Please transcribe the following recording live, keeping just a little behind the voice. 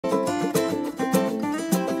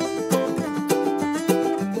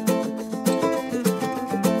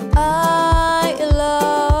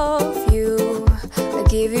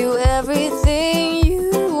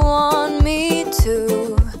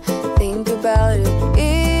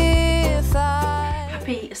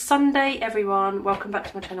Happy Sunday everyone, welcome back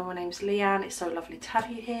to my channel. My name's Leanne. It's so lovely to have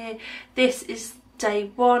you here. This is day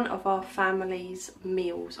one of our family's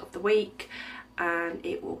meals of the week and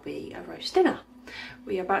it will be a roast dinner.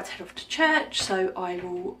 We are about to head off to church, so I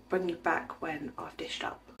will bring you back when I've dished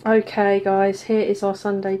up. Okay guys, here is our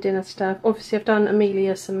Sunday dinner stuff. Obviously I've done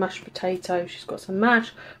Amelia some mashed potatoes. She's got some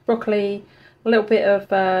mash, broccoli, a little bit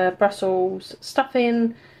of Brussels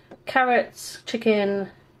stuffing, carrots,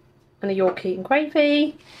 chicken and a Yorkie and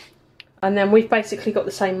gravy. And then we've basically got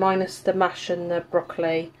the same minus the mash and the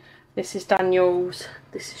broccoli. This is Daniel's,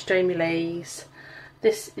 this is Jamie Lee's,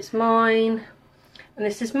 this is mine, and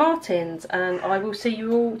this is Martin's, and I will see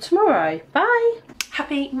you all tomorrow. Bye!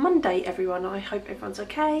 Happy Monday everyone, I hope everyone's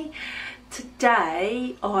okay.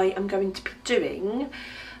 Today I am going to be doing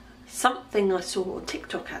something I saw on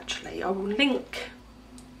TikTok actually. I will link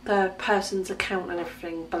the person's account and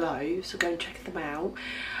everything below, so go and check them out.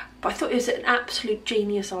 But I thought it was an absolute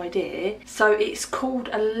genius idea. So it's called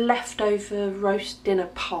a leftover roast dinner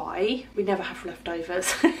pie. We never have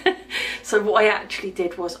leftovers. So what I actually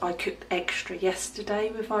did was I cooked extra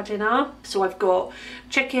yesterday with our dinner. So I've got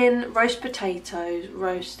chicken, roast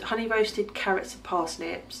potatoes, honey roasted carrots and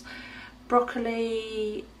parsnips,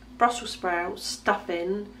 broccoli, Brussels sprouts,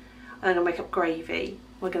 stuffing, and then I'll make up gravy.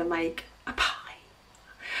 We're going to make a pie.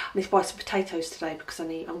 I need to buy some potatoes today because I'm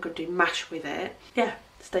going to do mash with it. Yeah.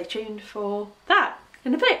 Stay tuned for that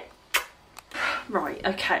in a bit. Right,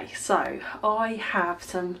 okay, so I have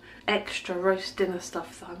some extra roast dinner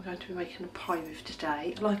stuff that I'm going to be making a pie with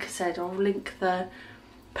today. Like I said, I'll link the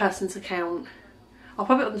person's account. I'll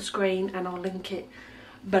pop it on the screen and I'll link it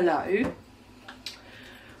below.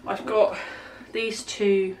 I've got these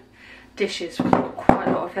two dishes with quite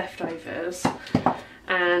a lot of leftovers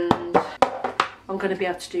and I'm going to be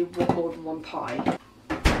able to do more than one pie.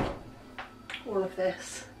 All of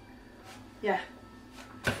this, yeah.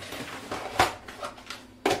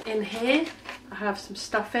 In here I have some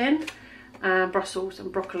stuffing and Brussels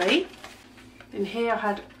and broccoli. In here I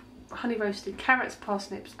had honey roasted carrots,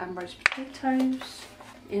 parsnips and roast potatoes.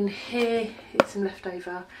 In here it's some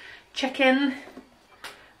leftover chicken,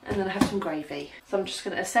 and then I have some gravy. So I'm just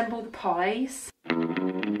going to assemble the pies.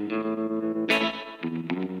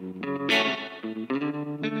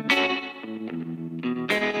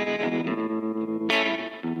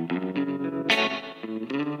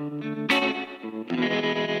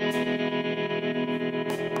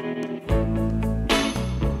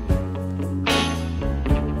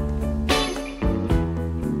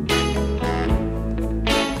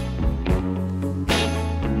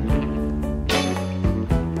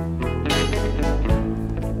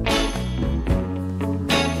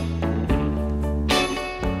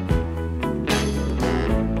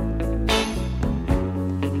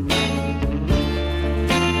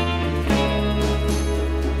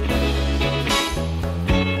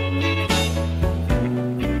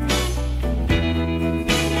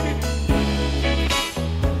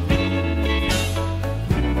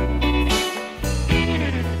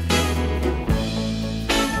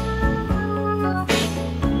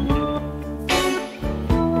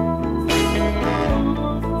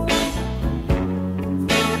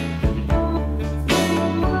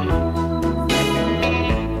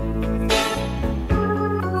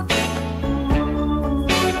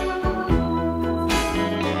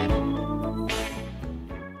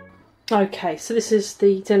 Okay, so this is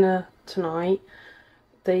the dinner tonight.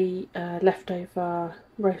 The leftover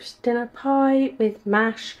roast dinner pie with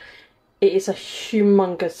mash. It is a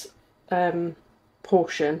humongous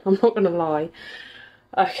portion, I'm not going to lie.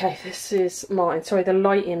 Okay, this is mine. Sorry, the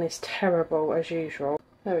lighting is terrible as usual.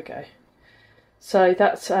 There we go. So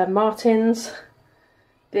that's Martin's.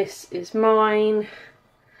 This is mine.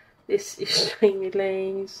 This is Jamie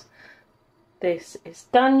Lee's. This is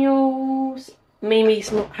Daniel's.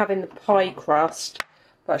 Mimi's not having the pie crust,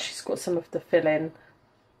 but she's got some of the filling,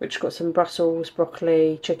 which got some Brussels,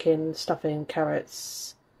 broccoli, chicken, stuffing,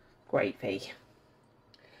 carrots, gravy.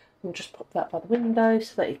 I'll just pop that by the window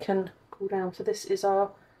so that it can cool down. So this is our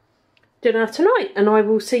dinner tonight, and I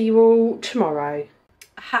will see you all tomorrow.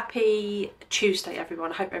 Happy Tuesday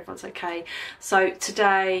everyone, I hope everyone's okay. So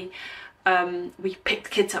today we picked the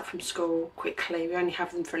kids up from school quickly. We only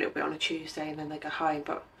have them for a little bit on a Tuesday and then they go home,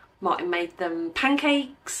 but Martin made them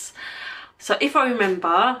pancakes. So if I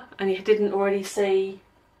remember, and you didn't already see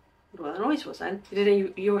what the noise was then,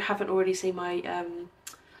 you haven't already seen my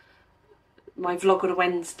my vlog on a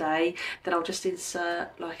Wednesday, then I'll just insert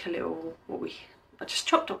like a little, I just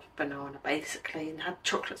chopped up a banana basically and had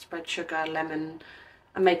chocolate spread, sugar, lemon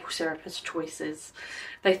and maple syrup as choices.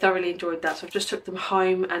 They thoroughly enjoyed that, so I've just took them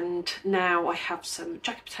home, and now I have some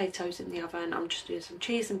jacket potatoes in the oven. I'm just doing some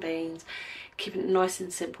cheese and beans, keeping it nice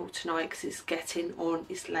and simple tonight because it's getting on,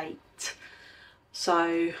 it's late.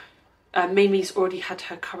 So Mimi's already had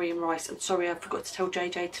her curry and rice, and sorry I forgot to tell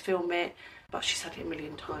JJ to film it, but she's had it a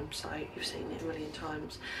million times, so you've seen it a million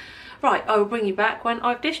times. Right, I will bring you back when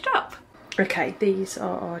I've dished up. Okay, these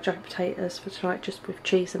are our jacket potatoes for tonight, just with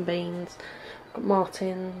cheese and beans. I've got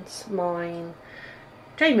Martin's, mine,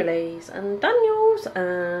 Jamie Lee's and Daniel's,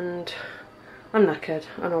 and I'm knackered,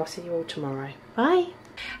 and I'll see you all tomorrow. Bye!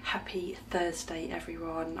 Happy Thursday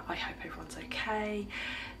everyone, I hope everyone's okay.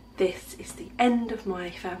 This is the end of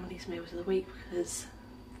my family's meals of the week because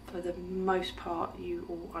for the most part you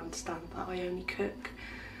all understand that I only cook,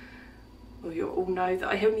 or you all know that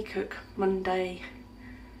I only cook Sunday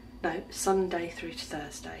through to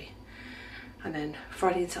Thursday, and then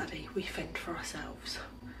Friday and Saturday we fend for ourselves.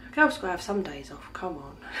 Girls gotta have some days off, come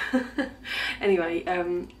on. Anyway,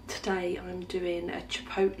 today I'm doing a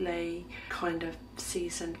chipotle kind of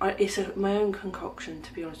seasoned, it's my own concoction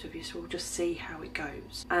to be honest with you, so we'll just see how it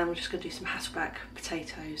goes. And I'm just going to do some Hasselback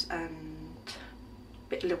potatoes and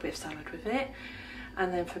a little bit of salad with it.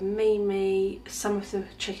 And then for Mimi, some of the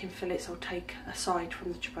chicken fillets I'll take aside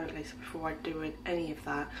from the chipotle, so before I do any of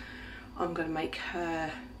that, I'm going to make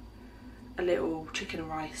her a little chicken and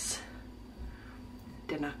rice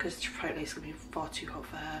dinner because chipotle is going to be far too hot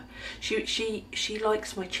for her. She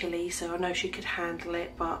likes my chilli, so I know she could handle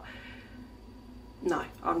it, but no,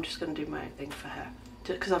 I'm just going to do my own thing for her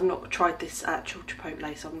because I've not tried this actual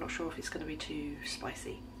chipotle, so I'm not sure if it's going to be too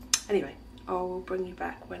spicy. Anyway, I'll bring you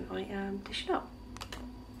back when I am dishing up.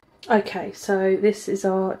 Okay, so this is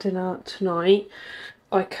our dinner tonight.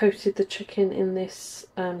 I coated the chicken in this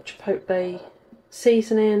chipotle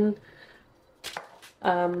seasoning,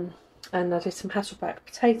 and I did some Hasselback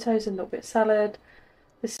potatoes and a little bit of salad.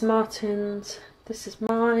 This is Martin's, this is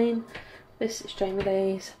mine, this is Jamie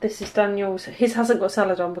Lee's, this is Daniel's. His hasn't got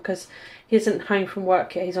salad on because he isn't home from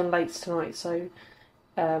work yet, he's on late tonight, so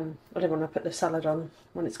I don't want to put the salad on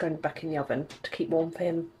when it's going back in the oven to keep warm for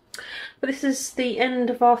him. But this is the end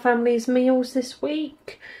of our family's meals this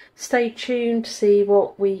week. Stay tuned to see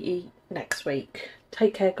what we eat next week.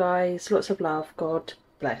 Take care guys, lots of love, God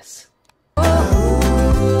bless.